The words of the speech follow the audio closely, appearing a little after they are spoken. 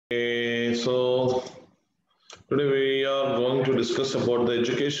so today we are going to discuss about the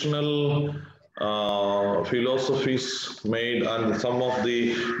educational philosophies made and some of the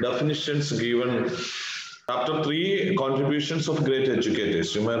definitions given. Chapter 3, contributions of great educators.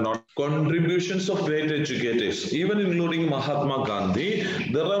 You may not contributions of great educators, even including Mahatma Gandhi.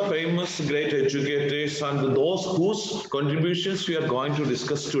 There are famous great educators and those whose contributions we are going to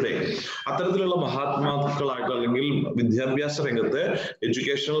discuss today. അത്തരത്തിലുള്ള മഹാത്മാക്കളായിട്ട് അല്ലെങ്കിൽ വിദ്യാഭ്യാസ രംഗത്തെ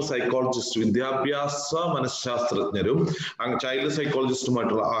educational psychologist, വിദ്യാഭ്യാസ മനഃശാസ്ത്രജ്ഞരും child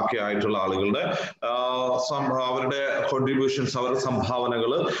സൈക്കോളജിസ്റ്റുമായിട്ടുള്ള ആയിട്ടുള്ള ആളുകളുടെ അവരുടെ contributions, അവരുടെ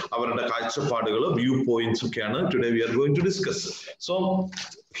സംഭാവനകൾ, അവരുടെ കാഴ്ചപ്പാടുകൾ, വ്യൂ പോയിന്റ്സ് ഒക്കെയാണ് today we are going to discuss. So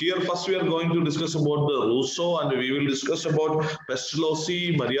here first we are going to discuss about the Rousseau, and we will discuss about Pestalozzi,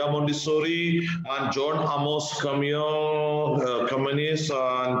 Maria Montessori and John Amos Comenius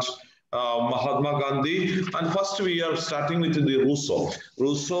and Mahatma Gandhi. And first we are starting with the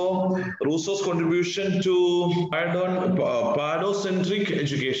Rousseau's contribution to paedocentric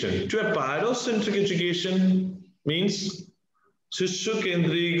education. To a paedocentric education means ശിശു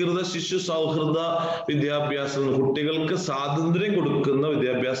കേന്ദ്രീകൃത, ശിശു സൗഹൃദ വിദ്യാഭ്യാസം, കുട്ടികൾക്ക് സ്വാതന്ത്ര്യം കൊടുക്കുന്ന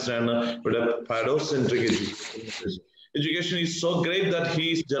വിദ്യാഭ്യാസമാണ് ഇവിടെ paedocentric education. Education is so great that he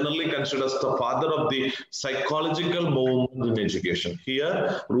is generally considered as the father of the psychological movement in education. Here,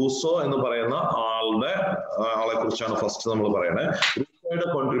 Rousseau എന്ന് പറയുന്ന ആളെ കുറിച്ചാണ് ഫസ്റ്റ് നമ്മൾ പറയുന്നത്. റൂസോയുടെ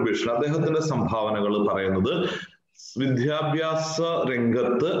കോൺട്രിബ്യൂഷൻ, അദ്ദേഹത്തിന്റെ സംഭാവനകൾ പറയുന്നത് വിദ്യാഭ്യാസ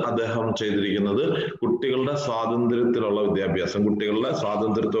രംഗത്ത് അദ്ദേഹം ചെയ്തിരിക്കുന്നത് കുട്ടികളുടെ സ്വാതന്ത്ര്യത്തിലുള്ള വിദ്യാഭ്യാസം, കുട്ടികളുടെ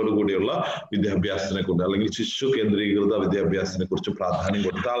സ്വാതന്ത്ര്യത്തോടു കൂടിയുള്ള വിദ്യാഭ്യാസത്തിനെ കുറിച്ച് അല്ലെങ്കിൽ ശിശു കേന്ദ്രീകൃത വിദ്യാഭ്യാസത്തിനെ കുറിച്ച് പ്രാധാന്യം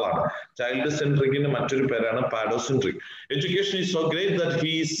കൊടുത്ത ആളാണ്. ചൈൽഡ് സെൻട്രിക്കിന്റെ മറ്റൊരു പേരാണ് പാഡോസെൻട്രിക്. Education is so great that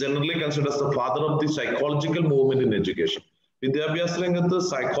he is generally considered as the father of the psychological movement in education. വിദ്യാഭ്യാസ രംഗത്ത്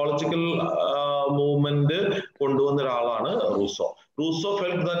സൈക്കോളജിക്കൽ മൂവ്മെന്റ് കൊണ്ടുവന്ന ഒരാളാണ് Rousseau. Rousseau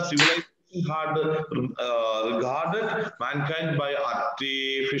felt that civilization had regarded mankind by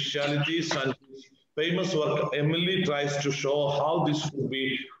artificialities, and his famous work Emily tries to show how this could be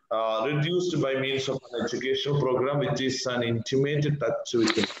reduced by means of an educational program which is an intimate touch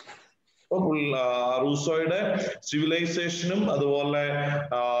with it. റൂസോയുടെ സിവിലൈസേഷനും അതുപോലെ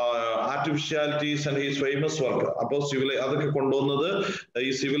ആർട്ടിഫിഷ്യാലിറ്റീസ് and his famous work, അപ്പോൾ അതൊക്കെ കൊണ്ടുവന്നത്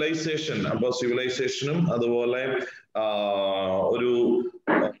ഈ civilisation, അപ്പോൾ സിവിലൈസേഷനും അതുപോലെ ഒരു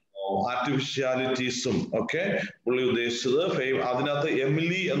ആർട്ടിഫിഷ്യാലിറ്റീസും ഒക്കെ പുള്ളി ഉദ്ദേശിച്ചത്. അതിനകത്ത്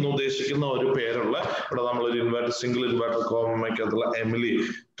എമിലി എന്ന് ഉദ്ദേശിക്കുന്ന ഒരു പേരുള്ള, ഇവിടെ നമ്മളൊരു single inverter കോമയ്ക്കകത്തുള്ള Emily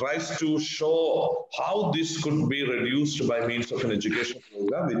tries to show how this could be reduced by means of an education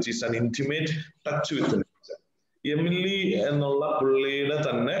program which is an intimate touch with nature. Emily എന്നുള്ള പുള്ളിയുടെ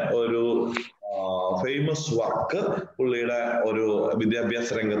തന്നെ ഒരു ഫേമസ് വർക്ക്, പുള്ളിയുടെ ഒരു വിദ്യാഭ്യാസ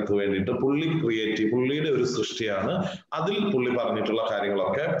രംഗത്ത് വേണ്ടിയിട്ട് പുള്ളിയുടെ ഒരു സൃഷ്ടിയാണ്. അതിൽ പുള്ളി പറഞ്ഞിട്ടുള്ള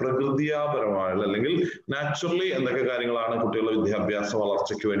കാര്യങ്ങളൊക്കെ പ്രകൃതിയാപരമായുള്ള അല്ലെങ്കിൽ നാച്ചുറലി എന്തൊക്കെ കാര്യങ്ങളാണ് കുട്ടികളുടെ വിദ്യാഭ്യാസ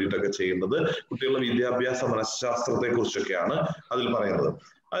വളർച്ചയ്ക്ക് വേണ്ടിയിട്ടൊക്കെ ചെയ്യുന്നത്, കുട്ടികളുടെ വിദ്യാഭ്യാസ മനഃശാസ്ത്രത്തെ കുറിച്ചൊക്കെയാണ് അതിൽ പറയുന്നത്.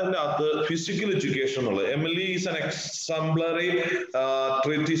 അതിൻ്റെ അകത്ത് ഫിസിക്കൽ എഡ്യൂക്കേഷൻ എന്നുള്ളത്, Emily is an എക്സാംപ്ലറി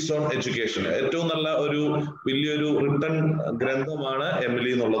ട്രീറ്റിസ് on education. ഏറ്റവും നല്ല ഒരു വലിയൊരു റിട്ടൺ ഗ്രന്ഥമാണ് എമിലി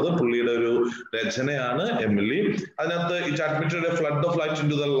എന്നുള്ളത്, പുള്ളിയുടെ ഒരു രചനയാണ് എമിലി. അതിനകത്ത് it admitted A flood of light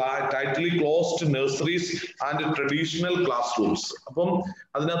into the tightly closed nurseries and traditional class rooms. അപ്പം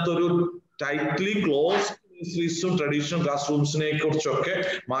അതിനകത്തൊരു ടൈറ്റ്ലി ക്ലോസ്ഡ് നഴ്സറീസും ട്രഡീഷണൽ ക്ലാസ് റൂംസിനെ കുറിച്ചൊക്കെ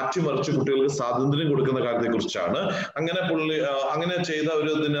മാറ്റിമറിച്ച് കുട്ടികൾക്ക് സ്വാതന്ത്ര്യം കൊടുക്കുന്ന കാര്യത്തെ കുറിച്ചാണ്. അങ്ങനെ ചെയ്ത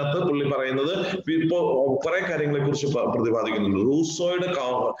ഒരു ഇതിനകത്ത് പുള്ളി പറയുന്നത് ഇപ്പോ കുറെ കാര്യങ്ങളെ കുറിച്ച് പ്രതിപാദിക്കുന്നുണ്ട്. റൂസോയുടെ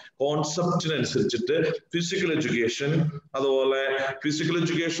കോൺസെപ്റ്റിനനുസരിച്ചിട്ട് ഫിസിക്കൽ എഡ്യൂക്കേഷൻ, അതുപോലെ ഫിസിക്കൽ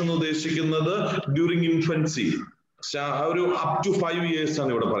എഡ്യൂക്കേഷൻ എന്ന് ഉദ്ദേശിക്കുന്നത് ഡ്യൂറിങ് ഇൻഫൻസി, ഒരു അപ് ടു 5 years ആണ്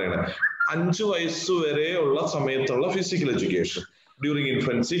ഇവിടെ പറയുന്നത്. 5 വയസ്സ് വരെ ഉള്ള സമയത്തുള്ള ഫിസിക്കൽ എഡ്യൂക്കേഷൻ ഡ്യൂറിങ്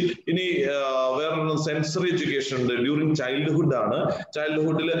ഇൻഫൻസി. ഇനി വേറൊരു സെൻസറി എഡ്യൂക്കേഷൻ ഉണ്ട്, ഡ്യൂറിങ് ചൈൽഡ്ഹുഡ് ആണ്.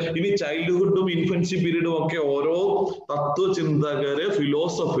 ഇനി ചൈൽഡ്ഹുഡും ഇൻഫൻസി പീരീഡും ഒക്കെ ഓരോ തത്വചിന്തകര്,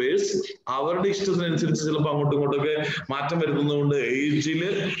 ഫിലോസഫേഴ്സ് അവരുടെ ഇഷ്ടത്തിനനുസരിച്ച് ചിലപ്പോൾ അങ്ങോട്ടും ഇങ്ങോട്ടൊക്കെ മാറ്റം വരുത്തുന്നതുകൊണ്ട് ഏജില്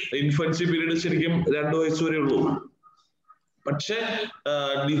ഇൻഫൻസി പീരീഡ് ശരിക്കും 2 വയസ്സ് വരെ ഉള്ളൂ. പക്ഷെ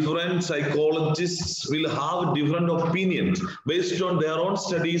different psychologist will have different opinions based on their own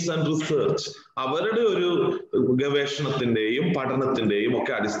studies and research. അവരുടെ ഒരു ഗവേഷണത്തിന്റെയും പഠനത്തിന്റെയും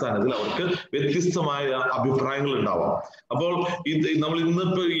ഒക്കെ അടിസ്ഥാനത്തിൽ അവർക്ക് വ്യത്യസ്തമായ അഭിപ്രായങ്ങൾ ഉണ്ടാവാം. അപ്പോൾ നമ്മൾ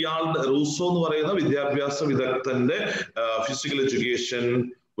ഇന്നിപ്പോ ഇയാളുടെ റൂസോ എന്ന് പറയുന്ന വിദ്യാഭ്യാസ വിദഗ്ധന്റെ ഫിസിക്കൽ എഡ്യൂക്കേഷൻ,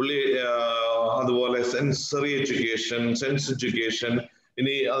 അതുപോലെ സെൻസറി എഡ്യൂക്കേഷൻ, സെൻസ് എഡ്യൂക്കേഷൻ,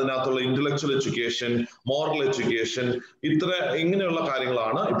 ഇനി അതിനകത്തുള്ള ഇന്റലക്ച്വൽ എഡ്യൂക്കേഷൻ, മോറൽ എഡ്യൂക്കേഷൻ, ഇങ്ങനെയുള്ള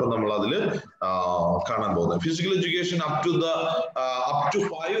കാര്യങ്ങളാണ് ഇപ്പൊ നമ്മൾ അതിൽ കാണാൻ പോകുന്നത്. Physical education up to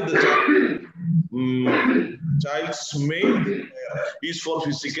 5 child's main is for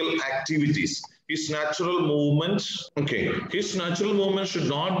physical activities. His natural movements, okay, his natural movements should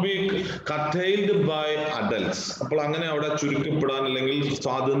not be curtailed by adults. അപ്പോൾ അങ്ങനെ അവിടെ ചുരുക്കപ്പെടാൻ അല്ലെങ്കിൽ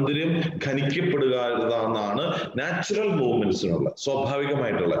സ്വാതന്ത്ര്യം ഖനിക്കപ്പെടുക എന്നാണ് നാച്ചുറൽ മൂവ്മെന്റ്സിനുള്ള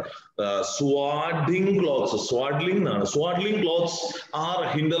സ്വാഭാവികമായിട്ടുള്ള സ്വാഡ്ലിംഗ് ക്ലോത്ത്സ്. സ്വാഡ്ലിംഗ് എന്നാണ്. സ്വാഡ്ലിംഗ് clothes are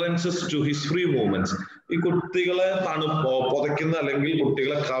ഹിൻഡറൻസസ് to his free movements. ഈ കുട്ടികളെ പുതയ്ക്കുന്ന അല്ലെങ്കിൽ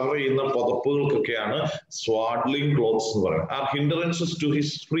കുട്ടികളെ കവർ ചെയ്യുന്ന പുതപ്പുകൾക്കൊക്കെയാണ് സ്വാഡ്ലിംഗ് ക്ലോത്ത്സ് എന്ന് പറയുന്നത്. R ഹിൻഡറൻസസ് to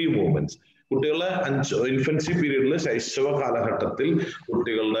his free movements. കുട്ടികളെ ഇൻഫൻസി പീരീഡിൽ ശൈശവ കാലഘട്ടത്തിൽ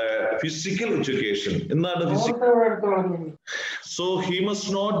കുട്ടികളുടെ ഫിസിക്കൽ എഡ്യൂക്കേഷൻ എന്താണ് so he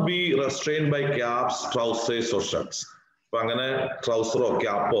must not be restrained by caps, trousers or shirts. അപ്പൊ അങ്ങനെ ട്രൗസറോ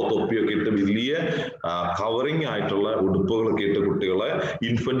ക്യാപ്പോ തൊപ്പിയോ ഒക്കെ ഇട്ട് വലിയ കവറിങ് ആയിട്ടുള്ള ഉടുപ്പുകളൊക്കെ ഇട്ട് കുട്ടികളെ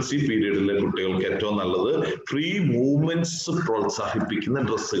ഇൻഫൻസി പീരീഡിലെ കുട്ടികൾക്ക് ഏറ്റവും നല്ലത് ഫ്രീ മൂവ്മെന്റ്സ് പ്രോത്സാഹിപ്പിക്കുന്ന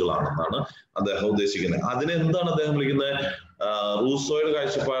ഡ്രസ്സുകളാണെന്നാണ് അദ്ദേഹം ഉദ്ദേശിക്കുന്നത്. അതിനെന്താണ് അദ്ദേഹം വിളിക്കുന്നത്? റൂസോയുടെ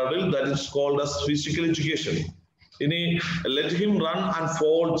കാഴ്ചപ്പാടിൽ that is called as physical education. ഇനി let him run and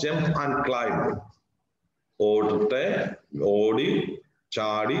fall, jump and climb. ഓടട്ടെ, ഓടി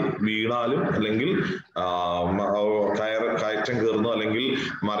ചാടി വീണാലും അല്ലെങ്കിൽ കയറ്റം കയറുന്നു അല്ലെങ്കിൽ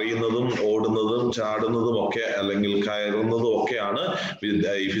മറിയുന്നതും ഓടുന്നതും ചാടുന്നതും ഒക്കെ അല്ലെങ്കിൽ കയറുന്നതും ഒക്കെയാണ്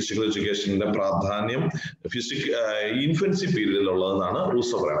ഈ ഫിസിക്കൽ എഡ്യൂക്കേഷന്റെ പ്രാധാന്യം ഇൻഫൻസി പീരീഡിലുള്ളതെന്നാണ്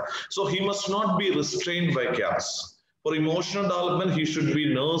റൂസോ പറയുന്നത്. So he must not be restrained by caps. For emotional development, he should be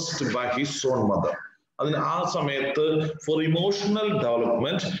nursed by his own mother. അതിന് ആ സമയത്ത് for emotional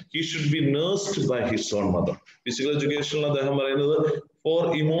development, he should be nursed by his own mother. Physical education അദ്ദേഹം പറയുന്നത് for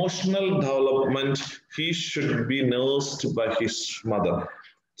emotional development, he should be nursed by his mother.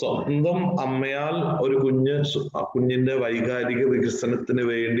 സ്വന്തം അമ്മയാൽ ഒരു കുഞ്ഞിന്റെ വൈകാരിക വികസനത്തിന്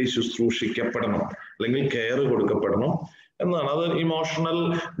വേണ്ടി ശുശ്രൂഷിക്കപ്പെടണം അല്ലെങ്കിൽ കെയർ കൊടുക്കപ്പെടണം എന്നാണ്. അത് ഇമോഷണൽ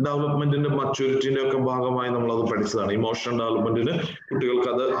ഡെവലപ്മെന്റിന്റെ മച്യൂരിറ്റിന്റെ ഒക്കെ ഭാഗമായി നമ്മൾ അത് പഠിച്ചതാണ്. ഇമോഷണൽ ഡെവലപ്മെന്റിന് കുട്ടികൾക്ക്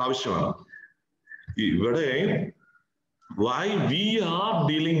അത് ആവശ്യമാണ്. ഇവിടെ why we are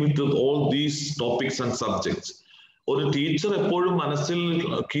dealing with all these topics and subjects. ഒരു ടീച്ചർ എപ്പോഴും മനസ്സിൽ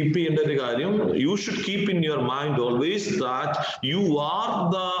കീപ്പ് ചെയ്യേണ്ട ഒരു കാര്യം, you should keep in your mind always that you are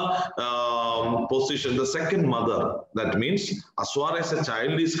the position, the second mother. That means as far as a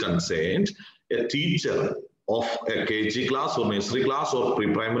child is concerned, a teacher of a KG class or nursery class or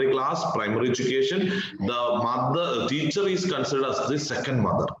pre-primary class, primary education, the teacher is considered as the second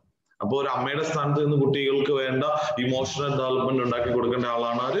mother. അപ്പോൾ ഒരു അമ്മയുടെ സ്ഥാനത്ത് നിന്ന് കുട്ടികൾക്ക് വേണ്ട emotional development ഉണ്ടാക്കി കൊടുക്കേണ്ട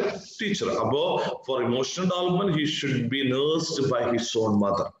ആളാണ് ഒരു ടീച്ചർ. അപ്പോ four emotional development he should be nursed by his own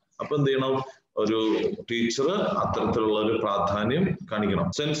mother. അപ്പൊ എന്ത് ചെയ്യണം? ഒരു ടീച്ചർ അത്തരത്തിലുള്ള ഒരു പ്രാധാന്യം കാണിക്കണം.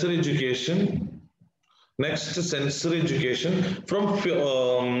 Sensory education. Next sensory education from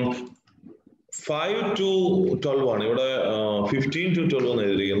 5 to 12 ആണ്. ഇവിടെ 15 to 12 എന്ന്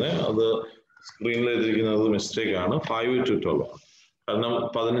എഴുതിയിരിക്കുന്നത്. അത് സ്ക്രീനിൽ എഴുതിയിരിക്കുന്നത് മിസ്റ്റേക്ക് ആണ്. 5 to 12 കാരണം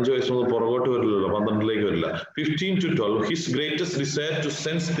 15 വയസ്സ് മുതൽ പുറകോട്ട് വരില്ലല്ലോ, 12ലേക്ക് വരില്ല. 15 to 12, his greatest desire to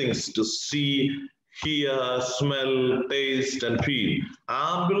sense things, to see, hear, smell, taste and feel.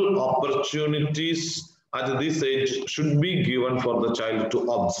 Ample opportunities at this age should be given for the child to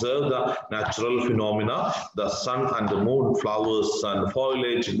observe the natural phenomena, the sun and the moon, flowers and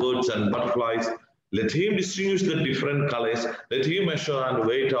foliage, birds and butterflies. Let him distinguish the different colors. Let him measure and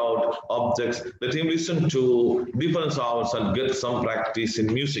weigh out objects. Let him listen to different sounds and get some practice in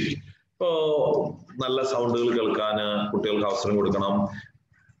music. So, നല്ല സൗണ്ടുകൾ കേൾക്കാൻ കുട്ടികൾക്ക് അവസരം കൊടുക്കണം.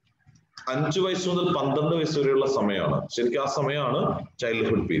 5 വയസ്സ് മുതൽ 12 വയസ്സ് വരെയുള്ള സമയമാണ് ശരിക്കും. ആ സമയമാണ്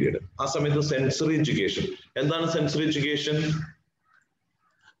ചൈൽഡ്ഹുഡ് പീരീഡ്. ആ സമയത്ത് സെൻസറി എഡ്യൂക്കേഷൻ. എന്താണ് സെൻസറി എഡ്യൂക്കേഷൻ?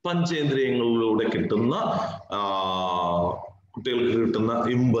 പഞ്ചേന്ദ്രിയങ്ങളിലൂടെ കിട്ടുന്ന കുട്ടികൾക്ക് കിട്ടുന്ന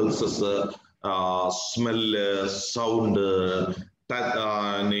ഇമ്പൾസസ്, സ്മെല്ല്, സൗണ്ട്,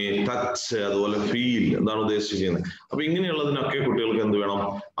 ടച്ച്, അതുപോലെ ഫീൽ, എന്താണ് ഉദ്ദേശിക്കുന്നത്. അപ്പൊ ഇങ്ങനെയുള്ളതിനൊക്കെ കുട്ടികൾക്ക് എന്ത് വേണം?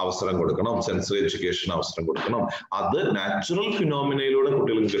 അവസരം കൊടുക്കണം. സെൻസറി എഡ്യൂക്കേഷൻ അവസരം കൊടുക്കണം. അത് നാച്ചുറൽ ഫിനോമിനയിലൂടെ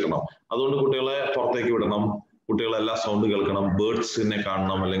കുട്ടികൾക്ക് കിട്ടണം. അതുകൊണ്ട് കുട്ടികളെ പുറത്തേക്ക് വിടണം. കുട്ടികൾ എല്ലാ സൗണ്ട് കേൾക്കണം, ബേർഡ്സിനെ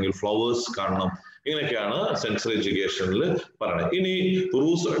കാണണം അല്ലെങ്കിൽ ഫ്ലവേഴ്സ് കാണണം. ഇങ്ങനെയൊക്കെയാണ് സെൻസറി എഡ്യൂക്കേഷനിൽ പറയുന്നത്. ഇനി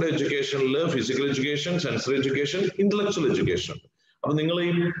റൂസോയുടെ എഡ്യൂക്കേഷനിൽ physical education, sensory education, intellectual education. അപ്പൊ നിങ്ങൾ ഈ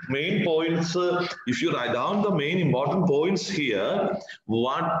main points, if you write down the main important points here,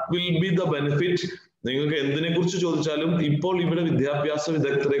 what will be the benefit? നിങ്ങൾക്ക് എന്തിനെ കുറിച്ച് ചോദിച്ചാലും ഇപ്പോൾ ഇവിടെ വിദ്യാഭ്യാസ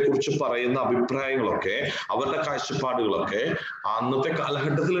വിദഗ്ധരെ കുറിച്ച് പറയുന്ന അഭിപ്രായങ്ങളൊക്കെ, അവരുടെ കാഴ്ചപ്പാടുകളൊക്കെ അന്നത്തെ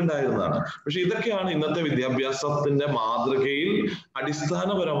കാലഘട്ടത്തിൽ ഉണ്ടായിരുന്നതാണ്. പക്ഷെ ഇതൊക്കെയാണ് ഇന്നത്തെ വിദ്യാഭ്യാസത്തിന്റെ മാതൃകയിൽ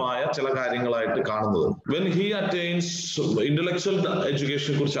അടിസ്ഥാനപരമായ ചില കാര്യങ്ങളായിട്ട് കാണുന്നത്. വെൻ ഹി അറ്റൈൻസ് ഇന്റലക്ച്വൽ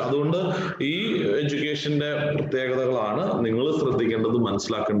എഡ്യൂക്കേഷനെ കുറിച്ച്, അതുകൊണ്ട് ഈ എഡ്യൂക്കേഷന്റെ പ്രത്യേകതകളാണ് നിങ്ങൾ ശ്രദ്ധിക്കേണ്ടതും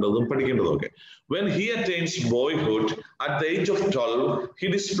മനസ്സിലാക്കേണ്ടതും പഠിക്കേണ്ടതും ഒക്കെ. When he attains boyhood At the age of 12, he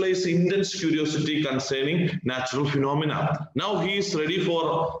displays intense curiosity concerning natural phenomena. Now he is ready for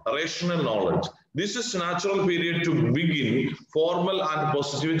rational knowledge. This is natural period to begin formal and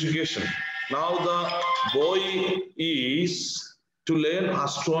positive education. Now the boy is to learn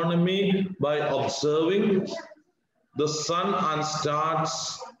astronomy by observing the sun and stars,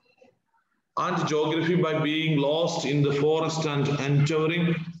 and geography by being lost in the forest and endeavoring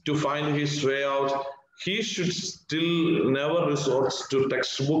to find his way out. He should still never resort to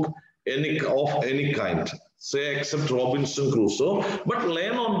textbook of any kind, say except Robinson Crusoe, but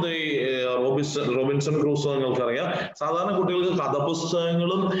learn on the Robinson Crusoe നിങ്ങൾക്കറിയാം. സാധാരണ കുട്ടികൾക്ക്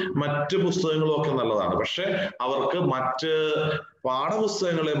കഥാപുസ്തകങ്ങളും മറ്റ് പുസ്തകങ്ങളും ഒക്കെ നല്ലതാണ്. പക്ഷെ അവർക്ക് മറ്റ്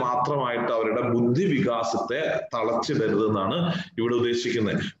പാഠപുസ്തകങ്ങളെ മാത്രമായിട്ട് അവരുടെ ബുദ്ധി വികാസത്തെ തളച്ചിടരുത് എന്നാണ് ഇവിടെ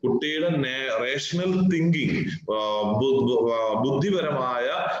ഉദ്ദേശിക്കുന്നത്. കുട്ടിയുടെ റേഷണൽ തിങ്കിങ്, ബുദ്ധിപരമായ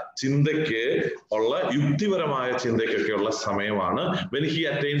ചിന്തയ്ക്ക് ഉള്ള യുക്തിപരമായ ചിന്തയ്ക്കൊക്കെയുള്ള സമയമാണ് when he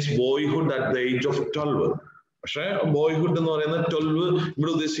attains boyhood at the age of 12. പക്ഷെ ബോയ്ഹുഡ് എന്ന് പറയുന്നത് 12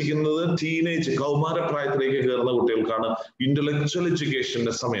 ഇവിടെ ഉദ്ദേശിക്കുന്നത് ടീനേജ്, കൗമാരപ്രായത്തിലേക്ക് കയറുന്ന കുട്ടികൾക്കാണ് ഇന്റലക്ച്വൽ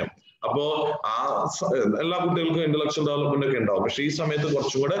എഡ്യൂക്കേഷന്റെ സമയം. അപ്പോ ആ എല്ലാ കുട്ടികൾക്കും ഇന്റലക്ച്വൽ ഡെവലപ്മെന്റ് ഒക്കെ ഉണ്ടാവും. പക്ഷെ ഈ സമയത്ത്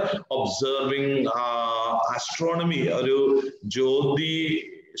കുറച്ചും കൂടെ ഒബ്സർവിങ്, ആസ്ട്രോണമി, ഒരു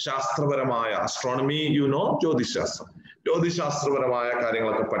ജ്യോതിശാസ്ത്രപരമായ ആസ്ട്രോണമി, ജ്യോതിശാസ്ത്രപരമായ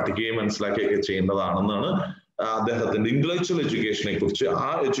കാര്യങ്ങളൊക്കെ പഠിക്കുകയും മനസ്സിലാക്കുകയൊക്കെ ചെയ്യേണ്ടതാണെന്നാണ് അദ്ദേഹത്തിന്റെ ഇന്റലക്ച്വൽ എഡ്യൂക്കേഷനെ കുറിച്ച്. ആ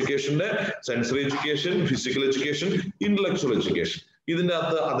എഡ്യൂക്കേഷന്റെ sensory education, physical education, intellectual education, ഇതിന്റെ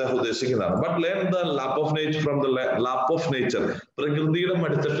അകത്ത് അദ്ദേഹം ഉദ്ദേശിക്കുന്നതാണ്. But learn the lap of nature from the lap of nature, പ്രകൃതിയുടെ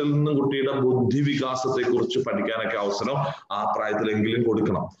മടിത്തട്ടിൽ നിന്നും കുട്ടിയുടെ ബുദ്ധി വികാസത്തെ കുറിച്ച് പഠിക്കാനൊക്കെ അവസരം ആ പ്രായത്തിലെങ്കിലും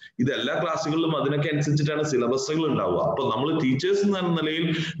കൊടുക്കണം. ഇത് എല്ലാ ക്ലാസ്സുകളിലും അതിനൊക്കെ അനുസരിച്ചിട്ടാണ് സിലബസുകൾ ഉണ്ടാവുക. അപ്പൊ നമ്മൾ ടീച്ചേഴ്സ് എന്ന നിലയിൽ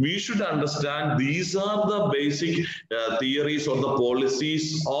we should understand these are the basic theories or the policies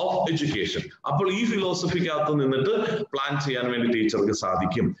of education. അപ്പോൾ ഈ ഫിലോസഫിക്കകത്ത് നിന്നിട്ട് പ്ലാൻ ചെയ്യാൻ വേണ്ടി ടീച്ചർക്ക്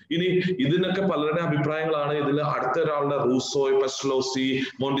സാധിക്കും. ഇനി ഇതിനൊക്കെ പലരുടെ അഭിപ്രായങ്ങളാണ്. ഇതിൽ അടുത്ത ഒരാളുടെ റൂസോയ്, പെസ്ലോസി,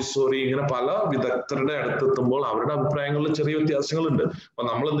 മോണ്ടിസോറി, ഇങ്ങനെ പല വിദഗ്ധരുടെ അടുത്തെത്തുമ്പോൾ അവരുടെ അഭിപ്രായങ്ങളിൽ ചെറിയ വ്യത്യാസങ്ങളുണ്ട്. അപ്പൊ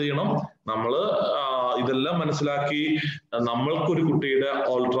നമ്മൾ എന്ത് ചെയ്യണം? നമ്മള് ഇതെല്ലാം മനസ്സിലാക്കി നമ്മൾക്കൊരു കുട്ടിയുടെ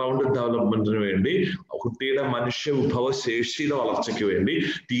ഓൾറൗണ്ട് ഡെവലപ്മെന്റിന് വേണ്ടി, കുട്ടിയുടെ മനുഷ്യ വിഭവ ശേഷിയുടെ വളർച്ചയ്ക്ക് വേണ്ടി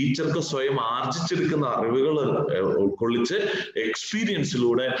ടീച്ചർക്ക് സ്വയം ആർജിച്ചെടുക്കുന്ന അറിവുകൾ ഉൾക്കൊള്ളിച്ച്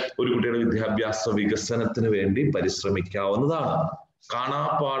എക്സ്പീരിയൻസിലൂടെ ഒരു കുട്ടിയുടെ വിദ്യാഭ്യാസ വികസനത്തിന് വേണ്ടി പരിശ്രമിക്കാവുന്നതാണ്.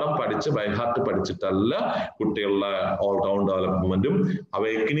 കാണാപ്പാഠം പഠിച്ച് ബൈഹാർട്ട് പഠിച്ചിട്ടല്ല കുട്ടികളുടെ ഓൾറൗണ്ട് ഡെവലപ്മെന്റും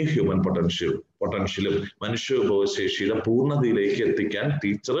അവേക്കനിങ് ഹ്യൂമൻ പൊട്ടൻഷ്യലും മനുഷ്യ വിഭവശേഷിയുടെ പൂർണ്ണതയിലേക്ക് എത്തിക്കാൻ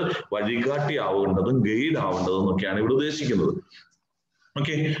ടീച്ചർ വഴികാട്ടിയാവേണ്ടതും ഗൈഡ് ആവേണ്ടതും ഒക്കെയാണ് ഇവിടെ ഉദ്ദേശിക്കുന്നത്.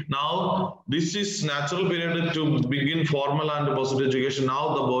 Okay, now this is natural period to begin formal and positive education. Now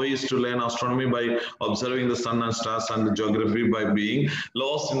the boy is to learn astronomy by observing the sun and stars, and geography by being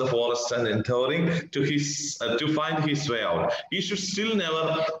lost in the forest and endeavoring to find his way out. He should still never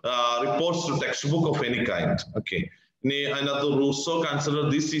reports to textbook of any kind. Okay. Another Rousseau consider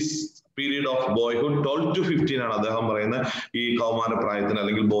this is period of boyhood 12 to 15 ആണ് അദ്ദേഹം പറയുന്നത് ഈ കൗമാര പ്രായത്തിന്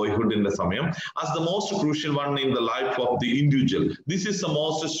അല്ലെങ്കിൽ ബോയ്ഹുഡിന്റെ സമയം as the most crucial one in the life of the individual. This is the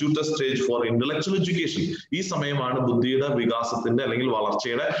most suited stage for intellectual education. ഈ സമയമാണ് ബുദ്ധിയുടെ വികാസത്തിന്റെ അല്ലെങ്കിൽ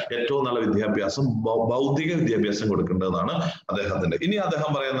വളർച്ചയുടെ ഏറ്റവും നല്ല വിദ്യാഭ്യാസം, ബൗദ്ധിക വിദ്യാഭ്യാസം കൊടുക്കേണ്ടതാണ് അദ്ദേഹത്തിന്റെ. ഇനി അദ്ദേഹം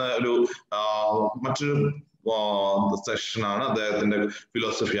പറയുന്ന ഒരു മറ്റൊരു സെഷൻ ആണ്, അദ്ദേഹത്തിന്റെ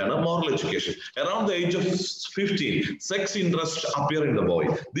ഫിലോസഫിയാണ് moral education. Around the age of 15, sex interest appear in the boy.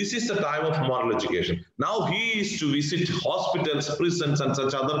 This is the time of moral education. Now he is to visit hospitals, prisons and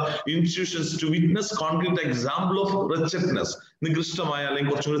such other institutions to witness concrete example of wretchedness. നികൃഷ്ടമായ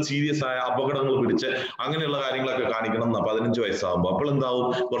അല്ലെങ്കിൽ കുറച്ചുകൂടി serious ആയ അപകടങ്ങൾ പിടിച്ച് അങ്ങനെയുള്ള കാര്യങ്ങളൊക്കെ കാണിക്കണം 15 വയസ്സാകുമ്പോൾ. അപ്പോൾ എന്താവും?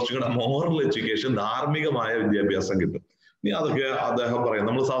 കുറച്ചും കൂടെ മോറൽ എഡ്യൂക്കേഷൻ, ധാർമ്മികമായ വിദ്യാഭ്യാസം കിട്ടും. ഇനി അതൊക്കെ അദ്ദേഹം പറയും.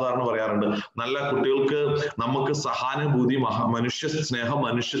 നമ്മൾ സാധാരണ പറയാറുണ്ട്, നല്ല കുട്ടികൾക്ക് നമുക്ക് സഹാനുഭൂതി, മനുഷ്യ സ്നേഹം,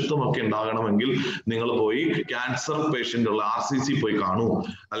 മനുഷ്യത്വം ഒക്കെ ഉണ്ടാകണമെങ്കിൽ നിങ്ങൾ പോയി ക്യാൻസർ പേഷ്യന്റ് ഉള്ള RCC പോയി കാണൂ,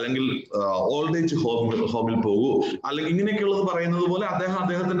 അല്ലെങ്കിൽ ഓൾഡ് ഏജ് ഹോമിൽ പോകൂ, അല്ലെങ്കിൽ ഇങ്ങനെയൊക്കെയുള്ളത് പറയുന്നത് പോലെ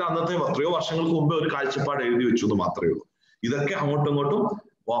അദ്ദേഹത്തിന്റെ അന്നത്തെ എത്രയോ വർഷങ്ങൾക്ക് മുമ്പേ ഒരു കാഴ്ചപ്പാട് എഴുതി വെച്ചു എന്ന് മാത്രമേ ഉള്ളൂ. ഇതൊക്കെ അങ്ങോട്ടും ഇങ്ങോട്ടും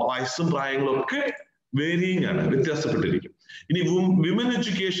വയസ്സും പ്രായങ്ങളും ഒക്കെ വേരിയിങ് ആണ്, വ്യത്യാസപ്പെട്ടിരിക്കും. ഇനി വിമൻ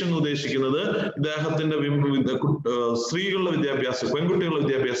എഡ്യൂക്കേഷൻ എന്ന് ഉദ്ദേശിക്കുന്നത് ഇദ്ദേഹത്തിന്റെ സ്ത്രീകളുടെ വിദ്യാഭ്യാസം, പെൺകുട്ടികളുടെ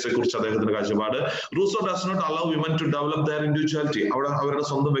വിദ്യാഭ്യാസത്തെ കുറിച്ച് അദ്ദേഹത്തിന്റെ കാഴ്ചപ്പാട്. Rousseau does not allow women to develop there individuality. അവിടെ അവരുടെ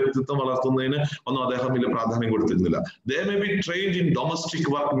സ്വന്തം വ്യക്തിത്വം വളർത്തുന്നതിന് ഒന്നും അദ്ദേഹം വലിയ പ്രാധാന്യം കൊടുത്തിരുന്നില്ല. They may be trained in domestic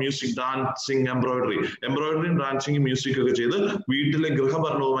work, music, dancing, embroidery, dancing, music ഒക്കെ ചെയ്ത് വീട്ടിലെ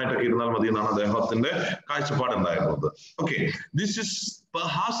ഗൃഹഭരണവുമായിട്ടൊക്കെ ഇരുന്നാൽ മതി എന്നാണ് അദ്ദേഹത്തിന്റെ കാഴ്ചപ്പാട് ഉണ്ടായിരുന്നത്. Okay, this is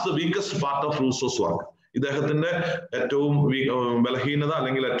perhaps the weakest part of Rousseau's work. ഇദ്ദേഹത്തിന്റെ ഏറ്റവും ബലഹീനത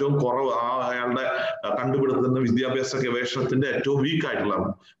അല്ലെങ്കിൽ ഏറ്റവും കുറവ് അയാളുടെ കണ്ടുപിടുത്തത്തിന്റെ വിദ്യാഭ്യാസ ഗവേഷണത്തിന്റെ ഏറ്റവും വീക്ക് ആയിട്ടുള്ള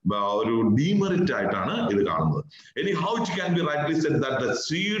ഒരു ഡീമെറിറ്റ് ആയിട്ടാണ് ഇത് കാണുന്നത്. Anyhow, it can be rightly said that the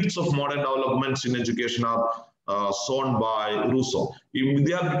seeds of modern developments in education are sown by Rousseau. ഈ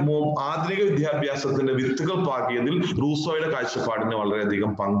ആധുനിക വിദ്യാഭ്യാസത്തിന്റെ വിത്തുകൾ പാകിയതിൽ റൂസോയുടെ കാഴ്ചപ്പാടിന്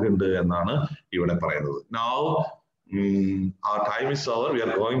വളരെയധികം പങ്കുണ്ട് എന്നാണ് ഇവിടെ പറയുന്നത്. Now, our time is over. We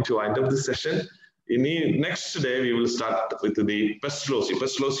are going to wind up this session. ഇനി next day we will start with the പെസ്റ്റ്ലോസി.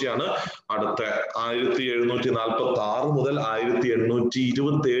 പെസ്റ്റ്ലോസി ആണ് അടുത്ത 1746 മുതൽ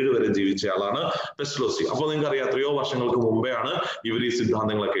 1827 വരെ ജീവിച്ച ആളാണ് പെസ്റ്റ്ലോസി. അപ്പോൾ നിങ്ങൾക്ക് അറിയാം എത്രയോ വർഷങ്ങൾക്ക് മുമ്പേ ആണ് ഇവർ ഈ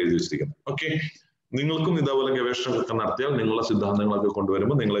സിദ്ധാന്തങ്ങളൊക്കെ എഴുതി വെച്ചിരിക്കുന്നത്. ഓക്കെ, നിങ്ങൾക്കും ഇതേപോലെ ഗവേഷണമൊക്കെ നടത്തിയാൽ നിങ്ങളുടെ സിദ്ധാന്തങ്ങളൊക്കെ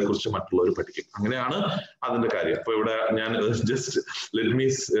കൊണ്ടുവരുമ്പോൾ നിങ്ങളെ കുറിച്ച് മറ്റുള്ളവർ പഠിക്കും. അങ്ങനെയാണ് അതിന്റെ കാര്യം. അപ്പൊ ഇവിടെ ഞാൻ just let me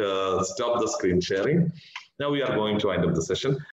stop the screen sharing. Now we are going to wind up the session.